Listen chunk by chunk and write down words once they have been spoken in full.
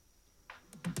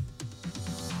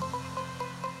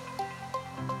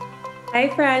Hi,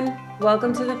 friend.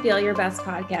 Welcome to the Feel Your Best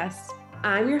podcast.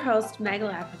 I'm your host, Meg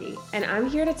Lafferty, and I'm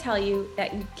here to tell you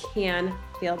that you can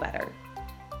feel better.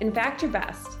 In fact, your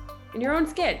best in your own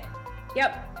skin.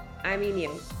 Yep, I mean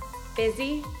you.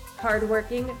 Busy,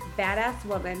 hardworking, badass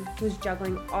woman who's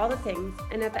juggling all the things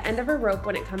and at the end of her rope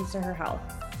when it comes to her health.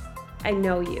 I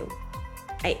know you.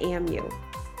 I am you.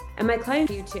 And my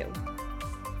clients you too.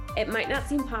 It might not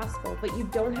seem possible, but you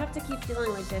don't have to keep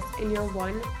feeling like this in your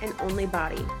one and only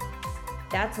body.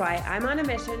 That's why I'm on a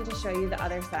mission to show you the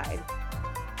other side.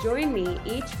 Join me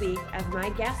each week as my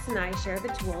guests and I share the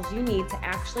tools you need to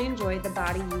actually enjoy the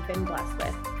body you've been blessed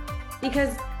with.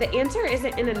 Because the answer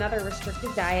isn't in another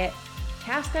restrictive diet,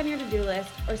 task on your to-do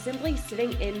list, or simply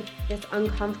sitting in this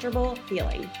uncomfortable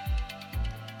feeling.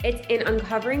 It's in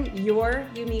uncovering your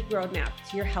unique roadmap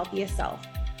to your healthiest self.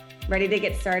 Ready to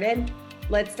get started?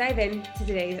 Let's dive into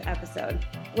today's episode.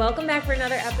 Welcome back for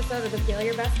another episode of the Feel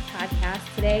Your Best podcast.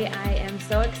 Today, I am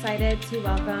so excited to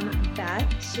welcome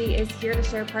Beth. She is here to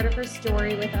share part of her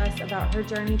story with us about her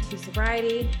journey to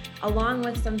sobriety, along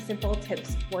with some simple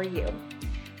tips for you.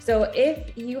 So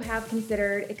if you have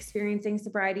considered experiencing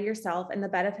sobriety yourself and the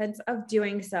benefits of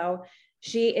doing so,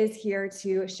 she is here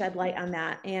to shed light on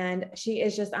that. And she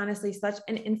is just honestly such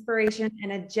an inspiration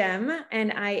and a gem.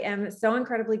 And I am so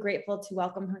incredibly grateful to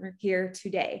welcome her here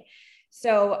today.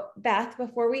 So Beth,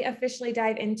 before we officially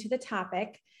dive into the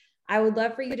topic, I would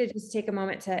love for you to just take a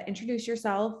moment to introduce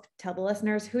yourself, tell the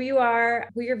listeners who you are,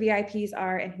 who your VIPs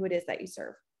are, and who it is that you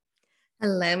serve.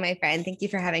 Hello, my friend. Thank you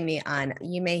for having me on.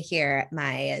 You may hear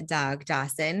my dog,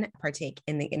 Dawson, partake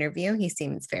in the interview. He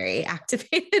seems very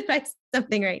activated by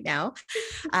something right now.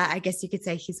 I guess you could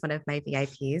say he's one of my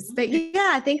VIPs. But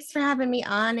yeah, thanks for having me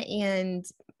on and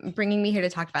bringing me here to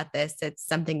talk about this. It's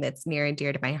something that's near and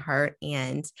dear to my heart,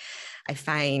 and I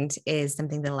find is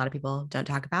something that a lot of people don't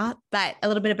talk about. But a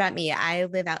little bit about me. I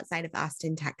live outside of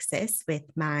Austin, Texas with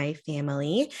my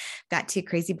family. Got two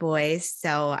crazy boys.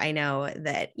 So I know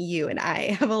that you and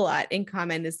I have a lot in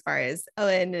common as far as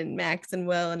Owen and Max and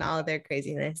Will and all of their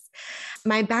craziness.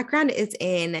 My background is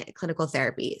in clinical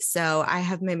therapy. So I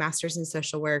have my master's in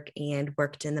social work and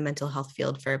worked in the mental health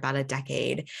field for about a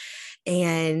decade.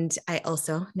 And I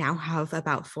also now have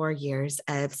about 4 years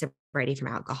of sobriety from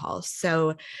alcohol.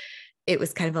 So it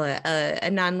was kind of a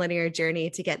nonlinear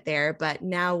journey to get there. But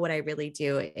now what I really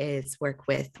do is work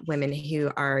with women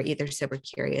who are either sober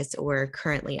curious or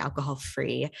currently alcohol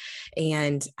free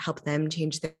and help them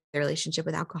change their relationship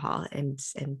with alcohol. And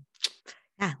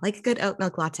yeah, like a good oat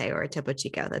milk latte or a Topo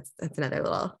Chico. That's another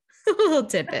little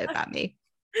tidbit about me.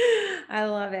 I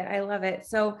love it. I love it.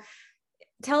 So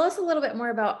tell us a little bit more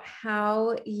about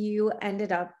how you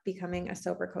ended up becoming a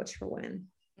sober coach for women.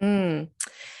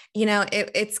 You know,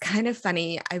 it's kind of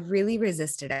funny. I really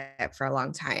resisted it for a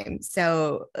long time.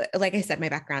 So like I said, my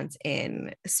background's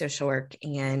in social work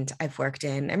and I've worked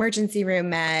in emergency room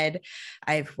med.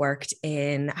 I've worked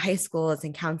in high schools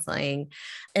and counseling.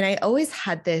 And I always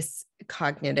had this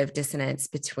cognitive dissonance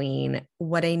between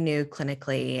what I knew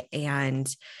clinically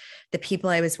and the people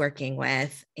I was working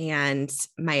with and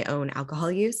my own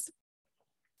alcohol use.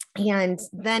 And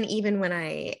then even when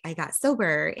I got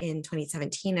sober in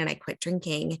 2017 and I quit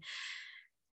drinking,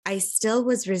 I still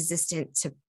was resistant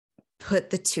to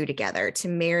put the two together, to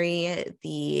marry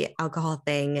the alcohol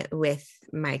thing with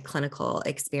my clinical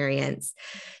experience,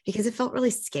 because it felt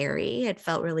really scary. It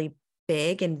felt really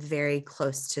big and very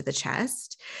close to the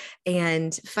chest.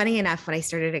 And funny enough, when I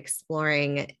started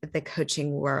exploring the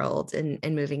coaching world and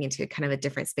moving into kind of a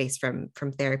different space from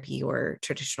therapy or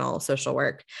traditional social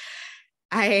work,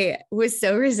 I was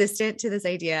so resistant to this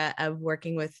idea of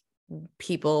working with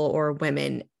people or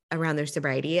women around their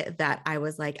sobriety that I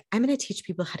was like, I'm going to teach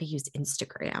people how to use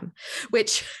Instagram,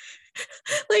 which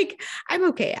like I'm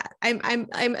okay at.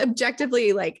 I'm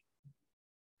objectively like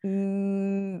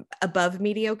above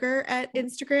mediocre at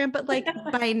Instagram, but like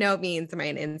by no means am I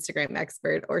an Instagram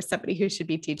expert or somebody who should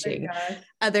be teaching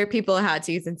other people how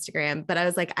to use Instagram. But I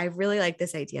was like, I really like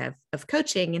this idea of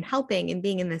coaching and helping and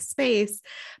being in this space,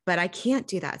 but I can't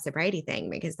do that sobriety thing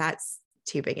because that's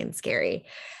too big and scary.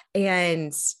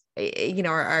 And you know,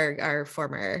 our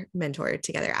former mentor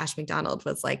together, Ash McDonald,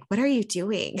 was like, what are you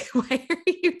doing? Why are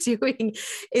you doing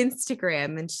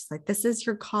Instagram? And she's like, this is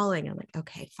your calling. I'm like,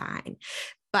 okay, fine.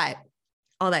 But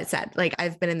all that said, like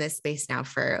I've been in this space now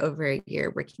for over a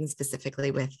year, working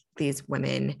specifically with these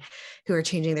women who are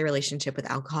changing their relationship with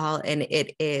alcohol. And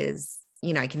it is,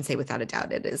 you know, I can say without a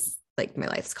doubt, it is like my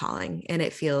life's calling, and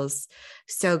it feels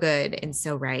so good and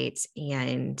so right.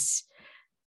 And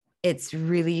it's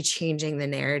really changing the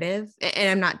narrative. And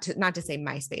I'm not to say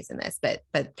my space in this, but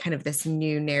kind of this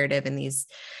new narrative and these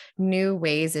new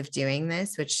ways of doing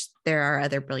this, which there are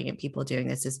other brilliant people doing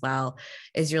this as well,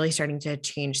 is really starting to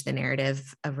change the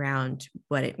narrative around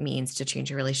what it means to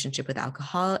change a relationship with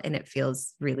alcohol. And it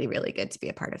feels really, really good to be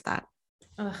a part of that.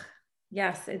 Oh,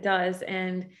 yes, it does.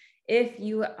 And if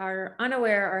you are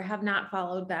unaware or have not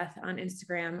followed Beth on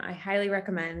Instagram, I highly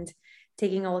recommend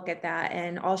taking a look at that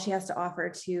and all she has to offer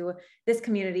to this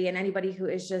community and anybody who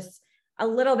is just a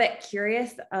little bit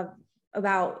curious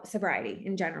about sobriety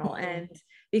in general. Mm-hmm. And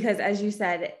because, as you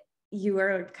said, you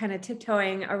were kind of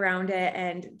tiptoeing around it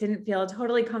and didn't feel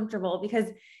totally comfortable, because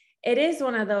it is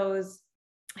one of those,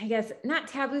 I guess, not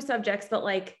taboo subjects, but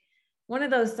like one of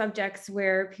those subjects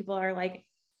where people are like,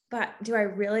 but do I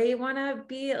really want to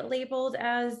be labeled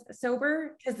as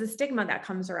sober? Because the stigma that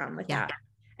comes around with that.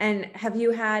 And have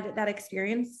you had that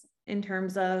experience in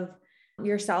terms of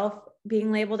yourself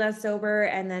being labeled as sober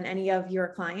and then any of your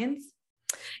clients?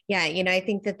 Yeah, I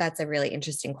think that that's a really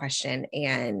interesting question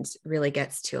and really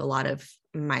gets to a lot of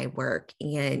my work.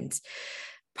 And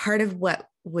part of what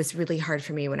was really hard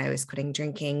for me when I was quitting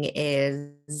drinking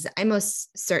is I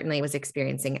most certainly was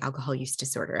experiencing alcohol use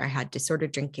disorder. I had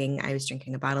disordered drinking. I was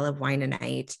drinking a bottle of wine a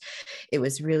night. It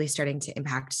was really starting to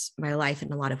impact my life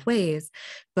in a lot of ways,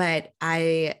 but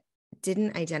I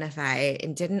didn't identify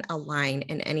and didn't align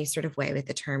in any sort of way with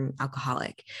the term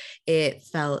alcoholic. It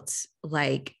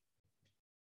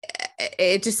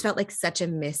just felt like such a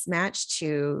mismatch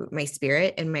to my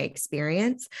spirit and my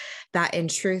experience that in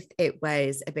truth, it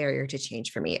was a barrier to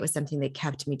change for me. It was something that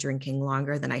kept me drinking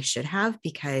longer than I should have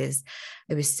because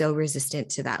I was so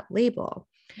resistant to that label.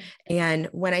 And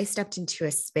when I stepped into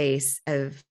a space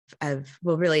well,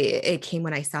 really, it came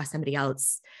when I saw somebody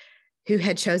else who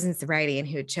had chosen sobriety and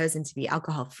who had chosen to be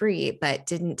alcohol free, but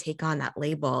didn't take on that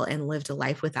label and lived a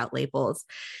life without labels,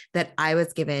 that I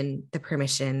was given the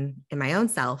permission in my own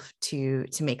self to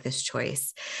make this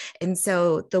choice. And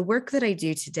so the work that I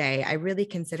do today, I really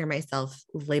consider myself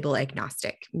label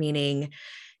agnostic, meaning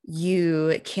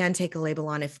you can take a label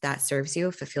on if that serves you,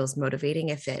 if it feels motivating,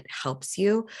 if it helps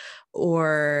you,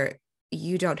 or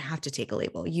you don't have to take a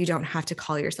label. You don't have to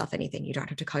call yourself anything. You don't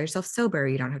have to call yourself sober.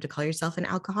 You don't have to call yourself an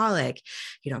alcoholic.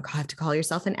 You don't have to call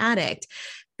yourself an addict.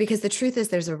 Because the truth is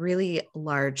there's a really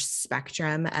large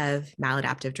spectrum of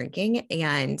maladaptive drinking.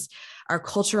 And our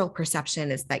cultural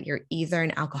perception is that you're either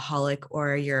an alcoholic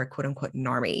or you're a quote unquote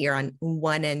normie. You're on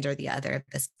one end or the other of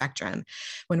the spectrum,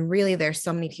 when really there's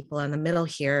so many people in the middle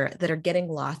here that are getting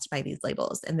lost by these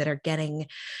labels and that are getting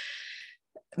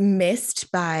missed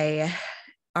by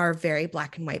our very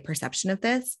black and white perception of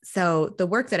this. So the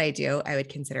work that I do, I would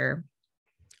consider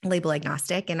label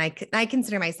agnostic, and I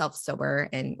consider myself sober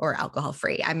or alcohol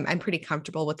free. I'm pretty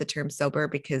comfortable with the term sober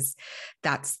because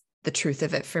that's the truth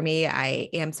of it for me. I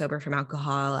am sober from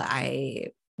alcohol.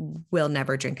 I will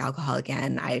never drink alcohol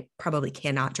again. I probably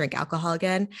cannot drink alcohol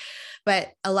again.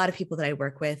 But a lot of people that I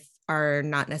work with are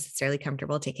not necessarily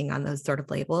comfortable taking on those sort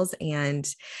of labels. And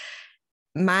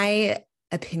my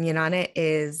opinion on it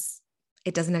is,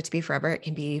 it doesn't have to be forever. It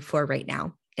can be for right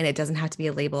now. And it doesn't have to be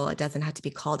a label. It doesn't have to be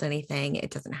called anything.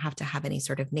 It doesn't have to have any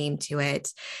sort of name to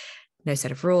it. No set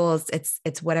of rules.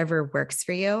 It's whatever works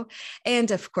for you.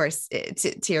 And of course,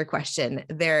 to your question,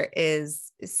 there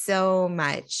is so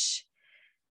much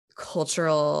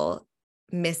cultural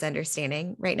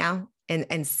misunderstanding right now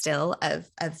and still of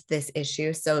this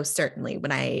issue. So certainly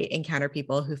when I encounter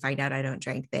people who find out I don't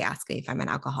drink, they ask me if I'm an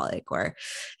alcoholic or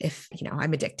if,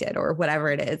 I'm addicted or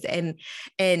whatever it is. And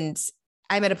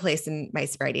I'm at a place in my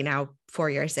sobriety now, 4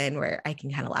 years in, where I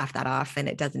can kind of laugh that off and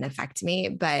it doesn't affect me.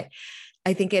 But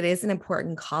I think it is an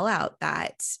important call out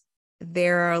that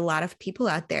there are a lot of people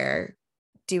out there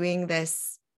doing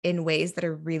this in ways that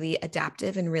are really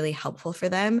adaptive and really helpful for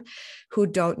them, who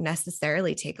don't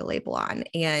necessarily take a label on.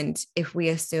 And if we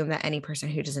assume that any person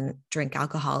who doesn't drink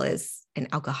alcohol is an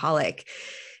alcoholic,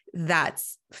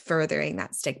 that's furthering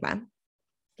that stigma.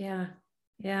 Yeah.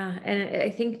 Yeah. And I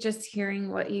think just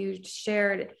hearing what you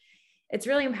shared, it's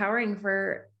really empowering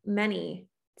for many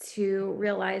to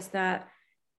realize that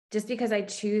just because I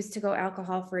choose to go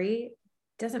alcohol free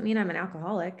doesn't mean I'm an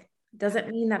alcoholic. Doesn't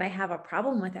mean that I have a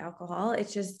problem with alcohol.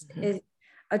 It's just is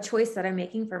a choice that I'm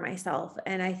making for myself.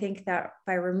 And I think that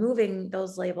by removing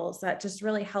those labels, that just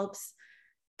really helps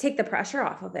take the pressure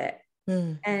off of it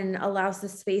and allows the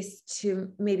space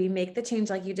to maybe make the change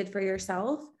like you did for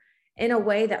yourself in a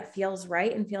way that feels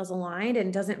right and feels aligned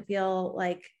and doesn't feel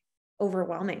like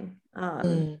overwhelming.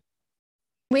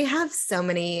 We have so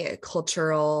many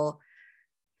cultural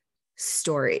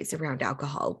stories around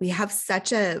alcohol. We have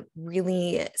such a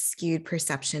really skewed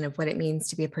perception of what it means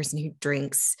to be a person who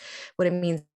drinks, what it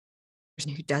means to be a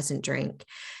person who doesn't drink.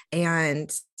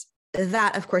 And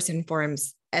that, of course,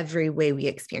 informs every way we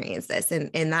experience this.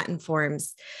 And that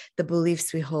informs the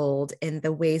beliefs we hold and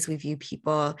the ways we view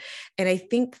people. And I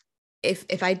think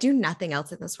if I do nothing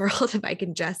else in this world, if I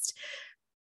can just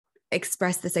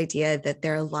express this idea that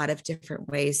there are a lot of different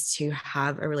ways to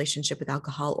have a relationship with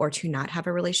alcohol or to not have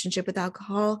a relationship with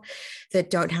alcohol that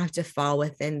don't have to fall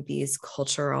within these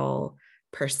cultural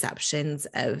perceptions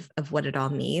of what it all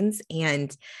means,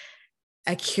 and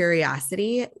a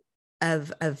curiosity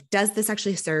of does this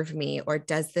actually serve me, or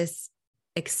does this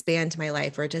expand my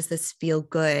life, or does this feel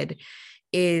good,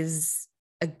 is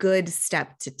a good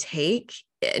step to take,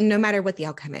 no matter what the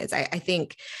outcome is. I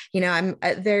think,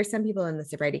 there are some people in the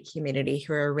sobriety community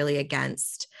who are really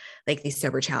against like these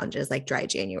sober challenges, like dry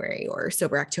January or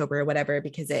sober October or whatever,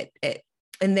 because it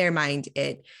in their mind,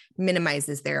 it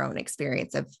minimizes their own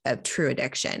experience of true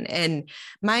addiction. And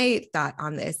my thought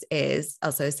on this is,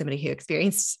 also as somebody who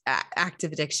experienced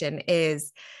active addiction,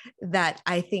 is that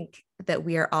I think that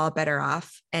we are all better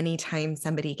off anytime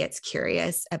somebody gets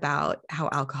curious about how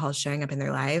alcohol is showing up in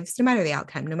their lives, no matter the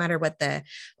outcome, no matter what the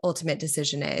ultimate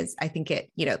decision is. I think it,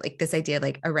 like this idea of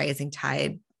like a rising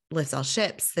tide lifts all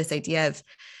ships, this idea of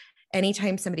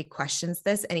anytime somebody questions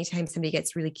this, anytime somebody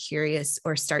gets really curious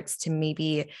or starts to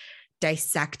maybe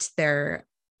dissect their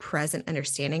present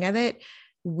understanding of it,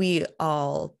 we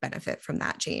all benefit from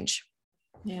that change.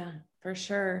 Yeah, for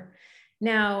sure.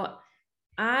 Now,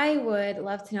 I would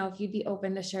love to know if you'd be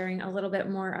open to sharing a little bit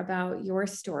more about your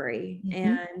story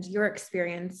and your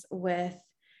experience with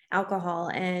alcohol,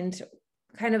 and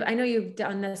kind of, I know you've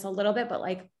done this a little bit, but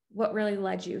like what really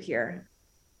led you here?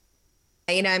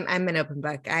 I'm an open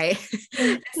book. I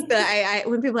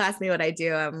when people ask me what I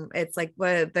do, it's like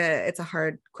it's a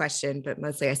hard question, but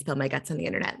mostly I spill my guts on the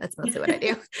internet. That's mostly what I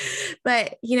do.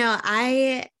 But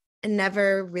I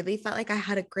never really felt like I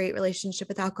had a great relationship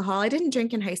with alcohol. I didn't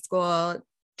drink in high school,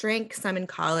 drank some in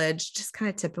college, just kind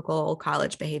of typical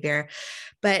college behavior.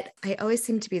 But I always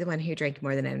seemed to be the one who drank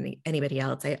more than anybody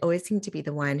else. I always seemed to be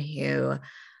the one who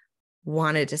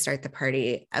wanted to start the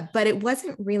party. But it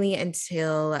wasn't really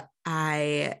until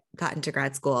I got into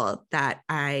grad school that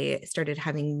I started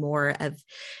having more of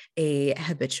a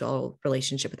habitual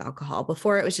relationship with alcohol.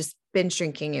 Before, it was just binge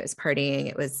drinking, it was partying,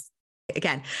 it was,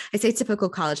 again, I say typical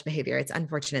college behavior. It's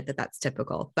unfortunate that that's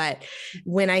typical. But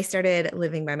when I started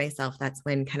living by myself, that's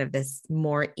when kind of this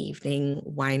more evening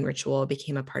wine ritual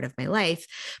became a part of my life.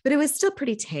 But it was still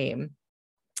pretty tame.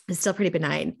 It's still pretty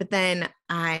benign. But then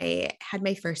I had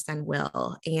my first son,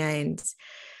 Will, and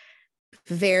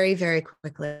very, very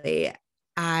quickly,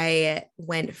 I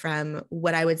went from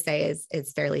what I would say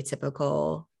is fairly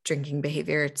typical drinking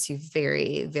behavior to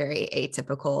very, very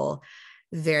atypical,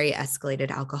 very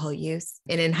escalated alcohol use.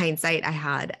 And in hindsight, I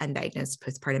had undiagnosed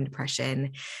postpartum depression.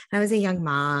 And I was a young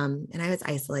mom and I was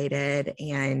isolated,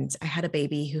 and I had a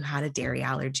baby who had a dairy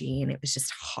allergy, and it was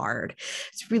just hard.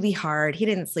 It's really hard. He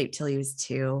didn't sleep till he was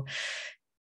 2.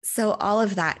 So all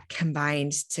of that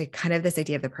combined to kind of this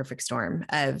idea of the perfect storm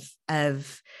of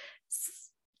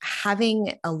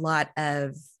having a lot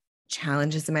of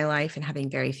challenges in my life and having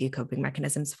very few coping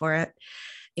mechanisms for it.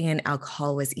 And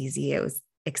alcohol was easy. It was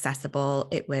accessible.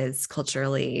 It was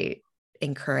culturally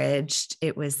encouraged.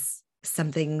 It was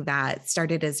something that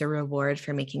started as a reward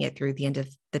for making it through the end of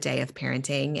the day of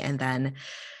parenting, and then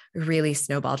really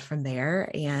snowballed from there.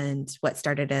 And what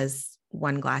started as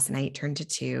one glass a night turned to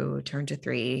 2, turned to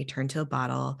 3, turned to a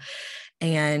bottle.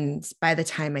 And by the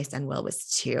time my son Will was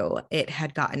 2, it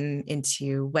had gotten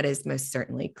into what is most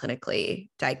certainly clinically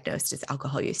diagnosed as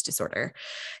alcohol use disorder.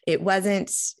 It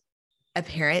wasn't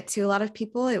apparent to a lot of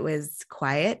people. It was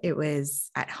quiet. It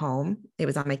was at home. It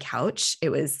was on my couch. It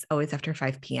was always after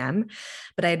 5 p.m.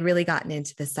 But I had really gotten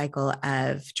into the cycle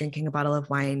of drinking a bottle of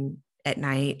wine at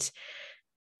night,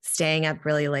 staying up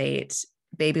really late.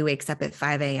 Baby wakes up at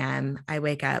 5 a.m. I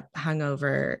wake up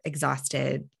hungover,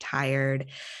 exhausted, tired,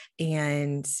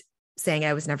 and saying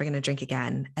I was never going to drink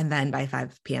again. And then by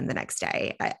 5 p.m. the next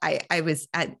day, I was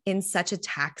in such a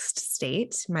taxed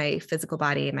state. My physical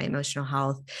body and my emotional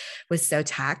health was so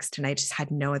taxed, and I just had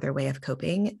no other way of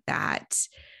coping, that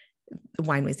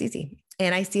wine was easy.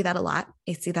 And I see that a lot.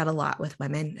 I see that a lot with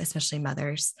women, especially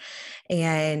mothers.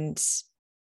 And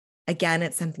again,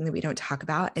 it's something that we don't talk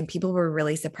about. And people were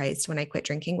really surprised when I quit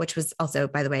drinking, which was also,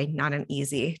 by the way, not an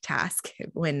easy task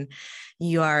when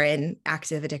you are in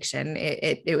active addiction.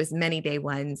 It was many day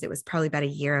ones. It was probably about a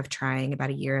year of trying, about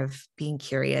a year of being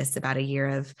curious, about a year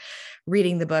of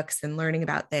reading the books and learning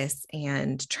about this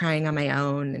and trying on my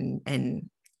own and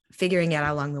figuring it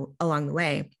out along the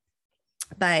way.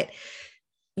 But,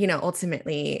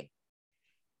 ultimately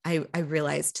I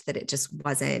realized that it just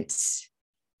wasn't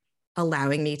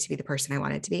allowing me to be the person I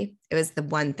wanted to be. It was the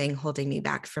one thing holding me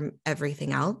back from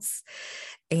everything else.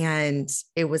 And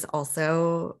it was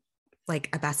also like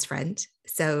a best friend.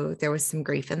 So there was some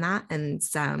grief in that and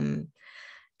some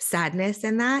sadness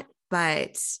in that.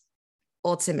 But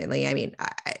ultimately, I mean,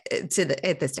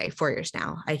 at this day, 4 years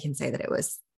now, I can say that it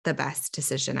was the best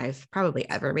decision I've probably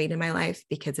ever made in my life,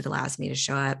 because it allows me to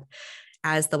show up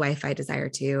as the wife I desire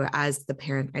to, as the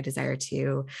parent I desire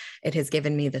to. It has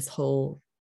given me this whole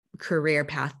career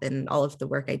path and all of the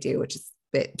work I do,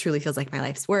 it truly feels like my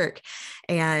life's work.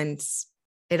 And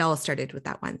it all started with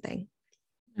that one thing.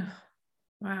 Oh,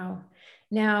 wow.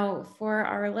 Now, for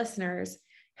our listeners,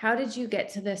 how did you get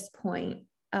to this point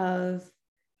of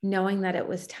knowing that it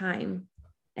was time?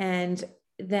 And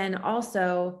then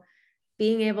also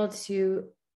being able to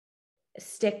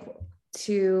stick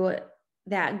to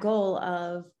that goal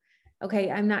of, okay,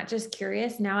 I'm not just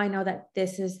curious. Now I know that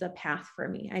this is the path for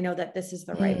me. I know that this is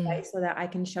the right way, so that I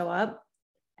can show up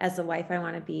as the wife I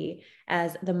want to be,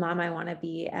 as the mom I want to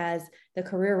be, as the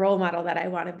career role model that I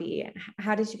want to be.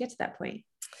 How did you get to that point?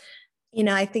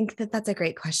 I think that that's a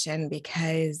great question,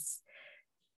 because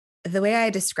the way I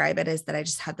describe it is that I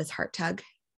just had this heart tug,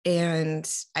 and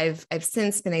I've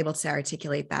since been able to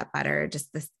articulate that better.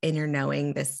 Just this inner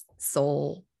knowing, this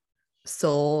soul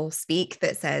speak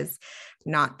that says,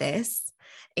 not this.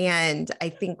 And I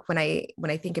think when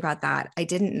I think about that, I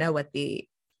didn't know what the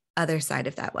other side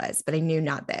of that was, but I knew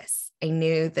not this. I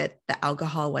knew that the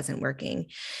alcohol wasn't working.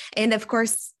 And of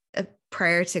course,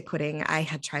 prior to quitting, I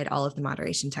had tried all of the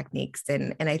moderation techniques.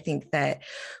 And I think that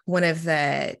one of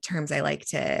the terms I like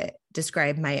to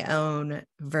describe my own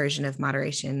version of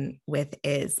moderation with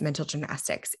is mental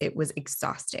gymnastics. It was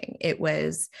exhausting. It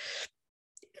was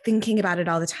thinking about it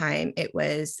all the time. It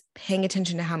was paying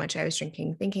attention to how much I was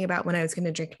drinking, thinking about when I was going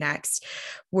to drink next,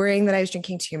 worrying that I was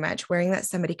drinking too much, worrying that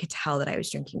somebody could tell that I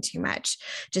was drinking too much.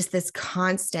 Just this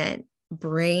constant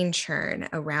brain churn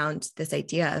around this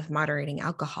idea of moderating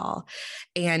alcohol.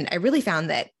 And I really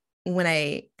found that when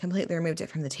I completely removed it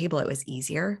from the table, it was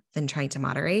easier than trying to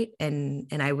moderate. And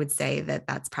I would say that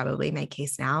that's probably my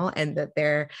case now. And that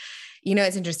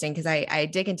it's interesting because I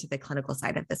dig into the clinical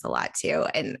side of this a lot too.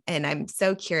 And I'm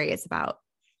so curious about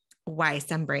why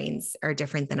some brains are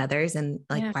different than others, and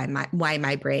like why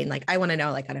my brain, like I want to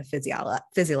know, like on a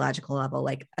physiological level,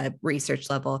 like a research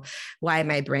level, why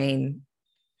my brain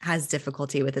has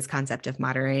difficulty with this concept of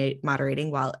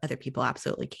moderating while other people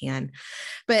absolutely can.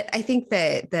 But I think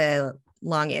that the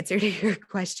long answer to your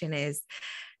question is,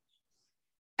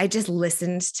 I just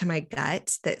listened to my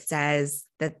gut that says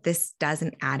that this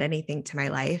doesn't add anything to my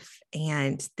life.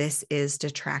 And this is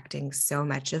detracting so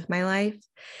much of my life.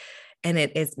 And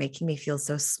it is making me feel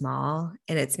so small.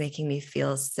 And it's making me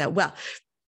feel so, well,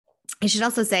 I should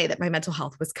also say that my mental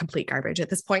health was complete garbage at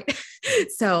this point.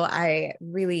 So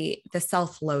the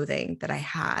self-loathing that I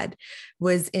had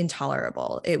was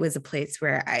intolerable. It was a place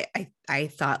where I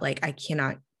thought, like, I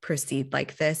cannot proceed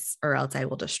like this or else I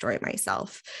will destroy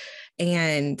myself.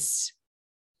 And,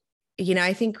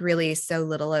 I think really so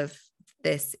little of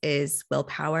this is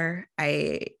willpower.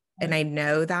 And I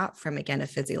know that from, again, a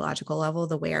physiological level,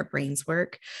 the way our brains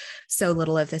work. So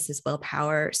little of this is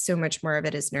willpower. So much more of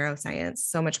it is neuroscience.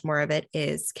 So much more of it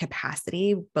is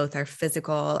capacity, both our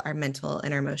physical, our mental,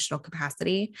 and our emotional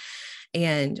capacity.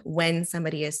 And when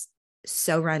somebody is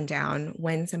so run down,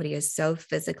 when somebody is so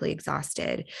physically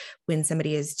exhausted, when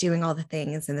somebody is doing all the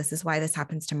things, and this is why this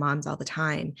happens to moms all the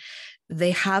time,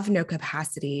 they have no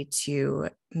capacity to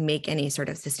make any sort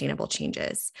of sustainable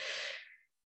changes.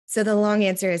 So the long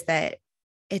answer is that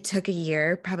it took a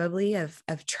year probably of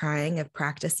trying, of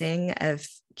practicing, of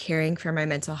caring for my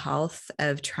mental health,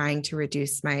 of trying to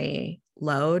reduce my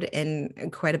load,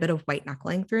 and quite a bit of white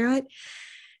knuckling through it.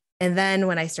 And then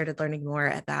when I started learning more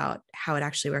about how it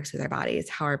actually works with our bodies,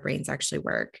 how our brains actually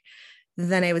work,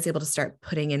 then I was able to start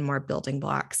putting in more building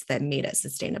blocks that made it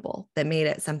sustainable, that made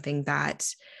it something that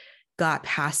got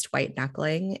past white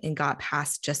knuckling and got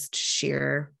past just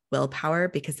sheer willpower,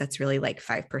 because that's really like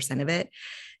 5% of it,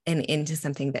 and into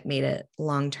something that made it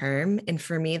long-term. And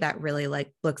for me, that really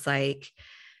looks like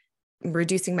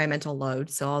reducing my mental load.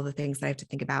 So all the things that I have to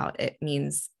think about, it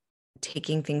means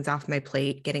taking things off my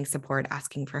plate, getting support,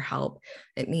 asking for help.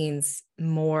 It means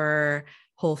more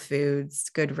whole foods,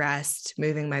 good rest,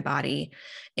 moving my body.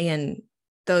 And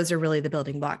those are really the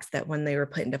building blocks that, when they were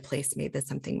put into place, made this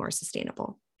something more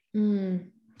sustainable.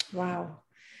 Wow.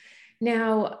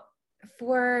 Now,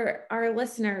 for our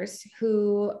listeners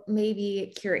who may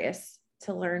be curious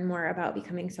to learn more about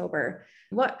becoming sober.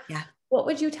 What Yeah. what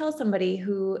would you tell somebody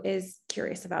who is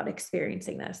curious about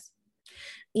experiencing this?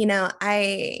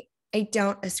 I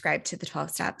don't ascribe to the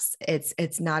 12 steps.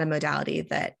 It's not a modality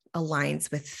that aligns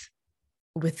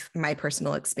with my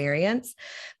personal experience,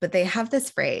 but they have this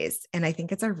phrase, and I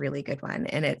think it's a really good one,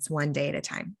 and it's one day at a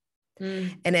time.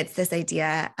 And it's this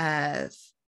idea of,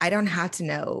 I don't have to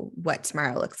know what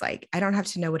tomorrow looks like. I don't have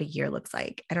to know what a year looks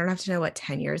like. I don't have to know what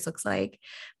 10 years looks like,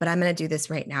 but I'm going to do this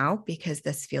right now because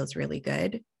this feels really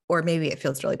good. Or maybe it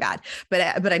feels really bad,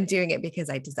 but I'm doing it because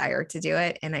I desire to do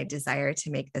it. And I desire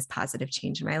to make this positive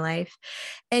change in my life.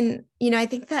 And, I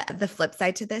think that the flip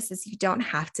side to this is you don't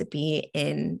have to be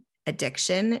in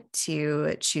addiction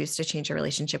to choose to change your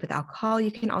relationship with alcohol.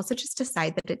 You can also just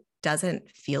decide that it doesn't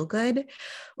feel good,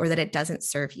 or that it doesn't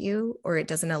serve you, or it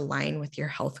doesn't align with your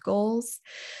health goals.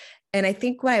 And I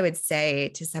think what I would say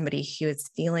to somebody who is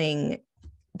feeling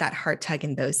that heart tug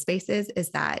in those spaces is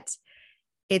that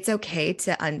it's okay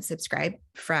to unsubscribe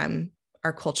from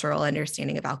our cultural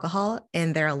understanding of alcohol.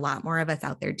 And there are a lot more of us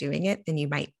out there doing it than you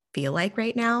might feel like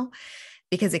right now,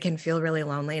 because it can feel really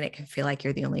lonely and it can feel like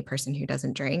you're the only person who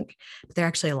doesn't drink. But there are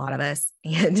actually a lot of us.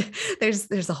 And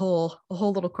there's a whole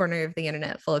little corner of the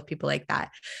internet full of people like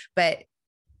that. But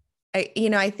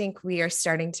I think we are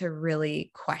starting to really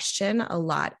question a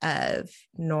lot of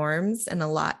norms and a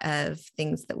lot of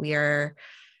things that we are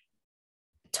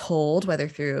told, whether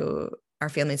through our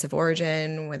families of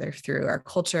origin, whether through our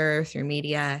culture, through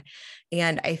media.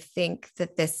 And I think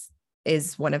that this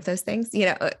is one of those things.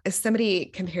 If somebody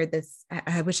compared this,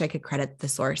 I wish I could credit the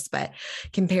source, but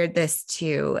compared this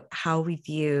to how we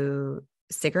view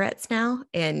cigarettes now.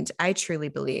 And I truly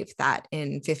believe that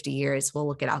in 50 years, we'll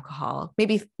look at alcohol,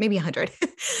 maybe 100,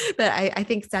 but I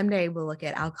think someday we'll look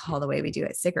at alcohol the way we do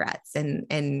at cigarettes.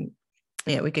 And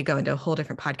we could go into a whole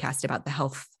different podcast about the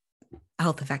health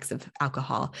effects of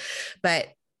alcohol. But,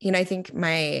 I think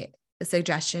my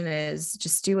suggestion is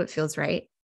just do what feels right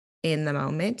in the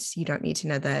moment. You don't need to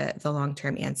know the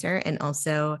long-term answer. And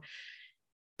also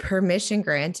permission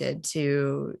granted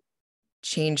to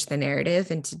change the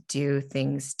narrative and to do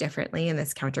things differently in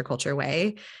this counterculture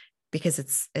way, because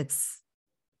it's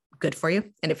good for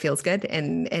you and it feels good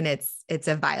and it's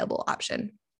a viable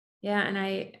option. Yeah. And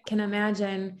I can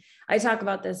imagine, I talk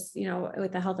about this,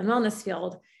 with the health and wellness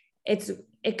field, it's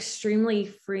extremely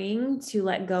freeing to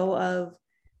let go of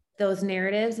those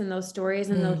narratives and those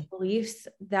stories and those beliefs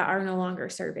that are no longer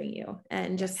serving you,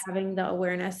 and just having the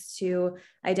awareness to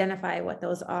identify what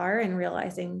those are and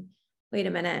realizing, wait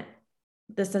a minute,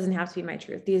 this doesn't have to be my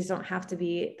truth. These don't have to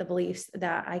be the beliefs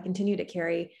that I continue to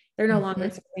carry. They're no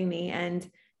longer serving me. And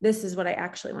this is what I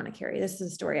actually want to carry. This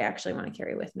is a story I actually want to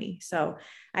carry with me. So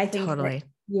I think that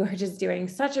you are just doing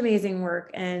such amazing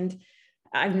work, and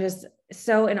I'm just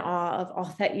so in awe of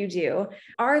all that you do.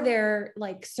 Are there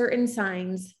like certain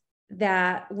signs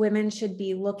that women should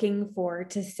be looking for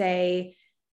to say,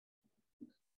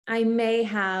 I may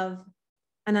have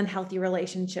an unhealthy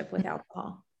relationship with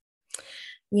alcohol?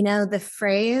 The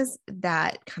phrase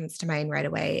that comes to mind right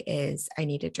away is, I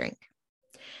need a drink.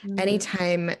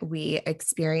 Anytime we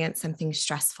experience something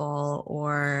stressful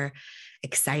or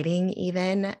exciting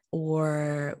even,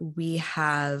 or we've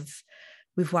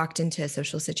walked into a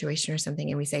social situation or something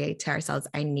and we say to ourselves,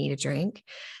 I need a drink,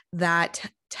 that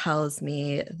tells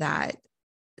me that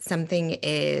something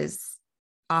is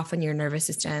off in your nervous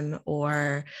system,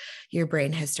 or your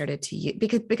brain has started to use,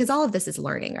 because all of this is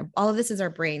learning. All of this is our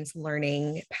brain's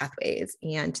learning pathways,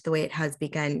 and the way it has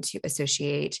begun to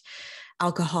associate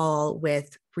alcohol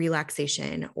with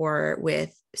relaxation, or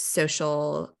with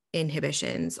social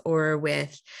inhibitions, or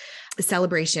with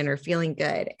celebration or feeling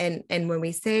good. And when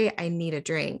we say I need a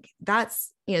drink,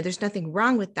 that's, there's nothing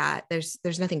wrong with that.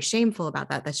 There's nothing shameful about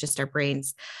that. That's just our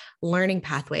brain's learning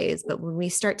pathways. But when we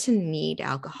start to need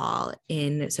alcohol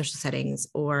in social settings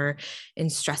or in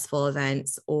stressful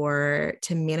events, or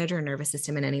to manage our nervous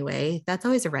system in any way, that's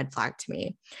always a red flag to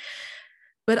me.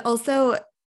 But also,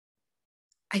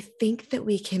 I think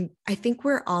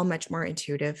we're all much more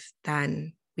intuitive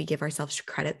than we give ourselves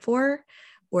credit for,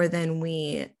 or than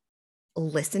we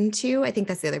listen to. I think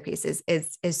that's the other piece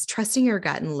is trusting your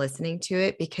gut and listening to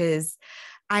it, because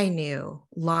I knew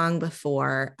long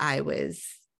before I was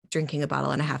drinking a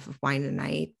bottle and a half of wine a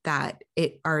night that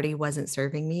it already wasn't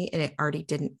serving me and it already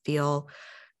didn't feel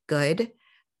good.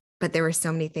 But there were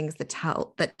so many things that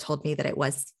told me that it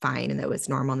was fine and that it was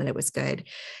normal and that it was good.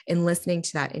 And listening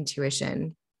to that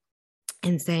intuition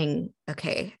and saying,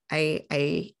 okay,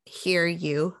 I hear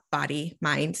you, body,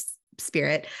 mind,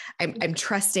 spirit. I'm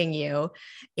trusting you.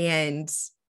 And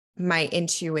my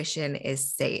intuition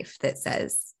is safe that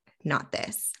says, not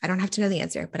this. I don't have to know the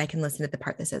answer, but I can listen to the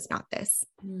part that says not this.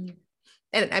 Mm.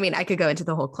 And I mean, I could go into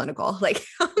the whole clinical, like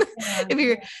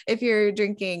Yeah. if you're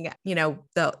drinking,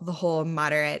 the whole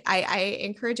moderate, I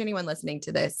encourage anyone listening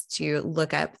to this to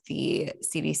look up the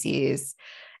CDC's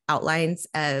outlines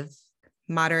of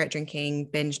moderate drinking,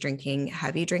 binge drinking,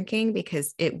 heavy drinking,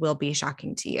 because it will be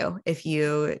shocking to you. If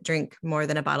you drink more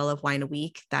than a bottle of wine a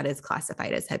week, that is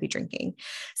classified as heavy drinking.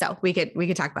 So we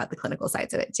could talk about the clinical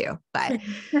sides of it too, but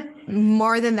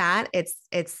more than that,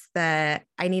 it's the,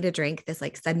 I need a drink, this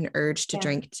like sudden urge to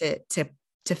drink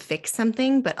to fix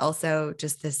something, but also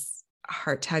just this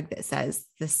heart tug that says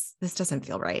this doesn't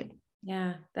feel right.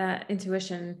 Yeah. That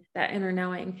intuition, that inner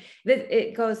knowing, that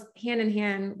it goes hand in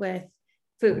hand with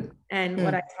food. And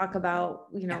what I talk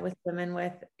about, with women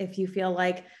with, if you feel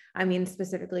like, I mean,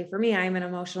 specifically for me, I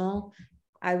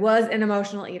was an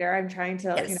emotional eater. I'm trying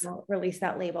to, release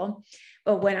that label.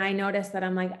 But when I notice that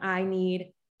I'm like, I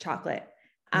need chocolate,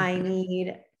 I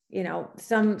need,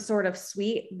 some sort of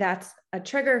sweet, that's a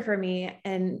trigger for me.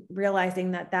 And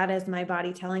realizing that is my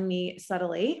body telling me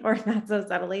subtly, or not so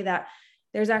subtly, that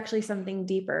there's actually something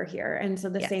deeper here. And so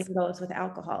the same goes with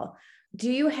alcohol. Do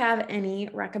you have any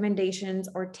recommendations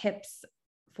or tips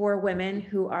for women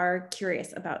who are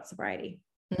curious about sobriety?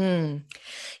 You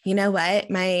know what?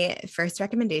 My first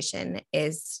recommendation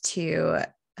is to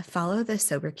follow the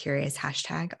Sober Curious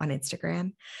hashtag on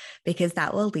Instagram, because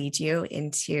that will lead you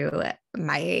into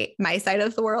my side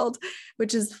of the world,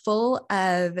 which is full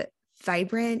of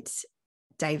vibrant,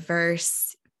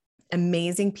 diverse,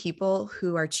 amazing people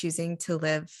who are choosing to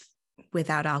live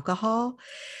without alcohol.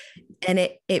 And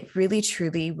it really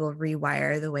truly will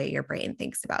rewire the way your brain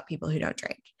thinks about people who don't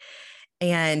drink.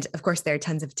 And of course, there are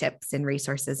tons of tips and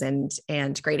resources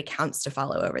and great accounts to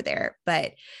follow over there.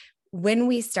 But when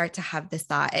we start to have this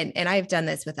thought, and I've done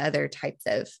this with other types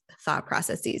of thought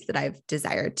processes that I've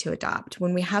desired to adopt,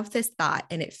 when we have this thought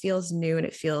and it feels new and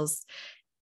it feels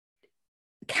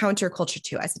counterculture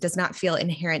to us, it does not feel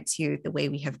inherent to the way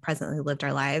we have presently lived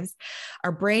our lives,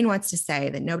 our brain wants to say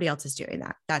that nobody else is doing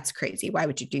that. That's crazy. Why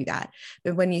would you do that?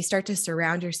 But when you start to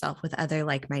surround yourself with other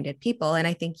like-minded people, and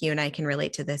I think you and I can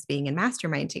relate to this being in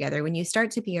mastermind together, when you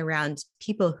start to be around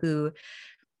people who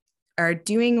are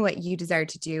doing what you desire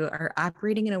to do, are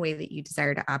operating in a way that you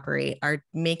desire to operate, are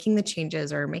making the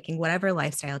changes or making whatever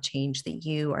lifestyle change that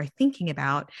you are thinking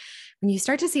about, when you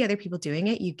start to see other people doing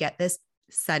it, you get this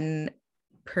sudden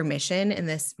permission and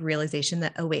this realization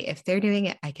that, oh, wait, if they're doing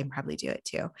it, I can probably do it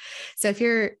too. So if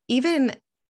you're even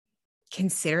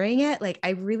considering it, like,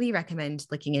 I really recommend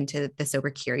looking into the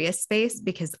Sober Curious space,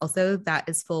 because also that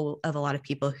is full of a lot of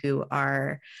people who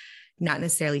are not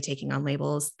necessarily taking on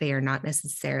labels. They are not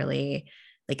necessarily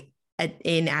like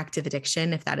in active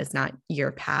addiction, if that is not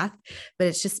your path, but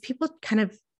it's just people kind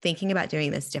of thinking about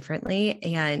doing this differently.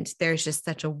 And there's just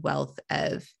such a wealth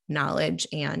of knowledge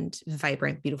and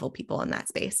vibrant, beautiful people in that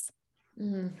space.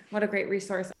 What a great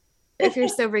resource. If you're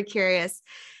sober curious,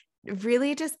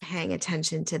 really just paying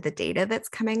attention to the data that's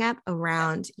coming up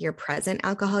around your present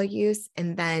alcohol use,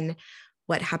 and then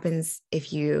what happens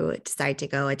if you decide to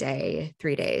go a day,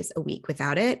 3 days, a week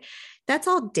without it. That's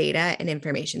all data and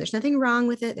information. There's nothing wrong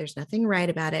with it. There's nothing right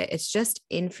about it. It's just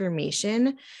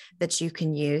information that you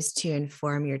can use to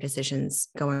inform your decisions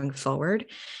going forward.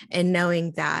 And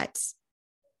knowing that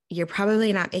you're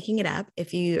probably not making it up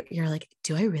if you're like,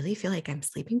 do I really feel like I'm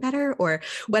sleeping better? Or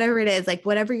whatever it is, like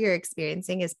whatever you're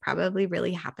experiencing is probably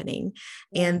really happening.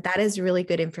 Yeah. And that is really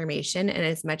good information. And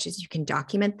as much as you can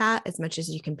document that, as much as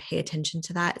you can pay attention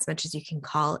to that, as much as you can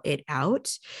call it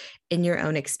out in your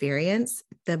own experience,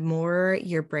 the more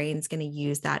your brain's going to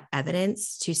use that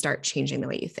evidence to start changing the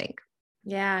way you think.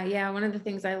 Yeah. Yeah. One of the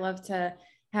things I love to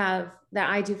have that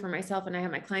I do for myself and I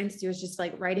have my clients do is just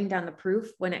like writing down the proof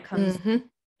when it comes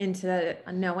into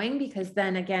knowing, because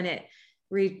then again, it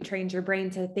retrains your brain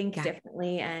to think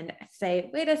differently and say,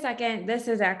 wait a second, this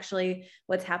is actually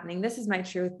what's happening. This is my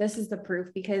truth. This is the proof,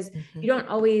 because you don't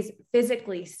always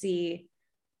physically see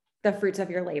the fruits of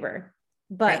your labor,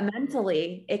 but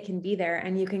mentally it can be there,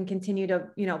 and you can continue to,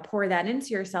 pour that into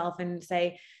yourself and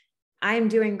say, I'm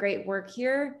doing great work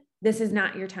here. This is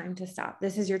not your time to stop.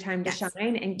 This is your time to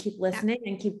shine and keep listening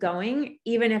and keep going.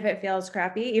 Even if it feels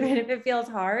crappy, even if it feels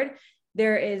hard,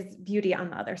 there is beauty on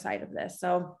the other side of this.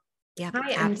 So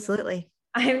absolutely.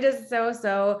 I'm just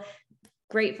so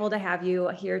grateful to have you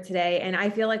here today. And I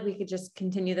feel like we could just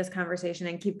continue this conversation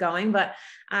and keep going, but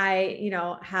I,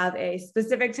 have a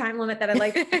specific time limit that I'd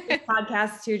like this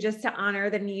podcast to, just to honor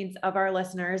the needs of our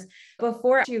listeners.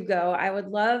 Before you go, I would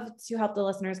love to help the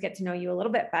listeners get to know you a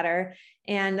little bit better.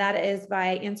 And that is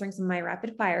by answering some of my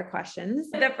rapid fire questions.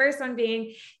 The first one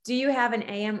being, do you have an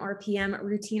AM or PM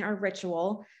routine or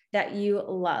ritual that you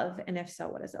love? And if so,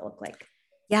 what does it look like?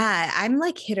 Yeah, I'm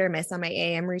like hit or miss on my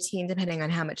AM routine, depending on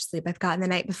how much sleep I've gotten the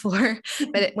night before.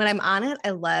 But when I'm on it,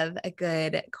 I love a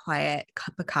good, quiet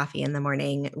cup of coffee in the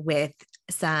morning with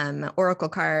some oracle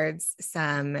cards,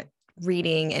 some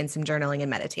reading, and some journaling and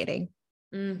meditating.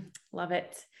 Love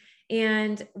it.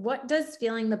 And what does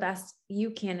feeling the best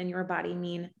you can in your body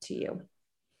mean to you?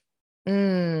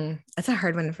 That's a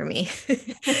hard one for me.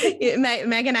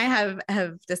 Meg and I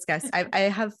have discussed, I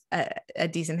have a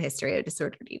decent history of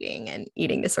disordered eating and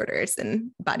eating disorders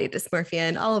and body dysmorphia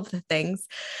and all of the things.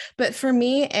 But for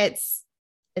me, it's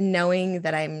knowing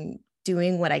that I'm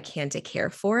doing what I can to care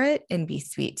for it and be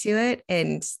sweet to it.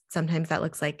 And sometimes that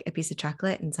looks like a piece of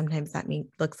chocolate. And sometimes that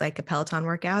looks like a Peloton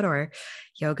workout or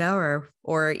yoga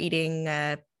or eating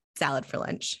a salad for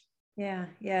lunch. Yeah.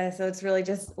 Yeah. So it's really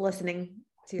just listening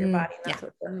to your body. And that's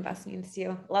what feeling best means to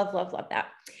you. Love, love, love that.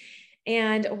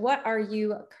 And what are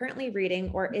you currently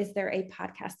reading, or is there a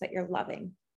podcast that you're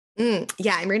loving?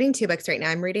 Yeah, I'm reading 2 books right now.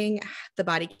 I'm reading The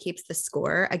Body Keeps the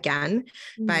Score again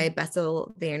by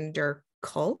Bessel van der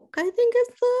Kolk, I think is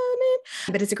the name.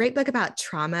 But it's a great book about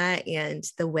trauma and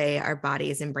the way our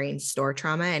bodies and brains store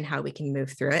trauma and how we can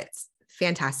move through it. It's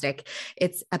fantastic.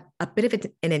 It's a bit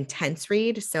of an intense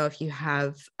read. So if you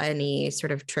have any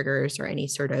sort of triggers or any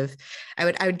sort of, I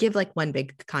would give like one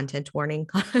big content warning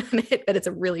on it, but it's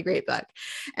a really great book.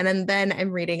 And then I'm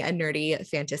reading a nerdy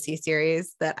fantasy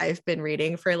series that I've been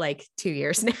reading for like 2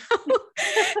 years now.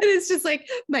 And it's just like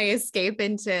my escape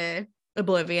into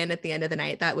oblivion at the end of the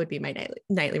night. That would be my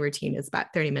nightly routine, is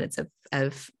about 30 minutes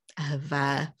of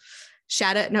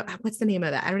shadow. No, what's the name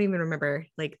of that? I don't even remember,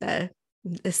 like the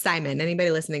Simon.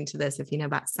 Anybody listening to this, if you know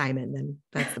about Simon, then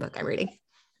that's the book I'm reading.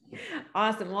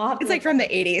 Awesome. Well, it's like from the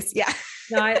 80s. Yeah.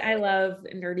 No, I love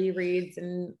nerdy reads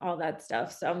and all that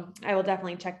stuff. So I will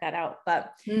definitely check that out.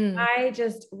 But I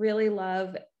just really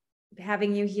love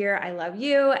having you here. I love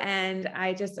you. And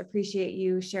I just appreciate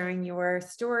you sharing your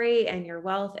story and your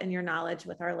wealth and your knowledge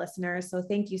with our listeners. So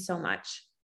thank you so much.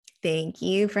 Thank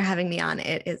you for having me on.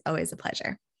 It is always a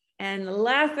pleasure. And the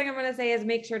last thing I'm going to say is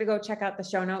make sure to go check out the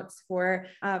show notes for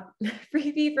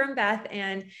freebie from Beth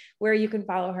and where you can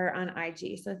follow her on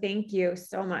IG. So thank you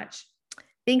so much.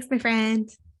 Thanks, my friend.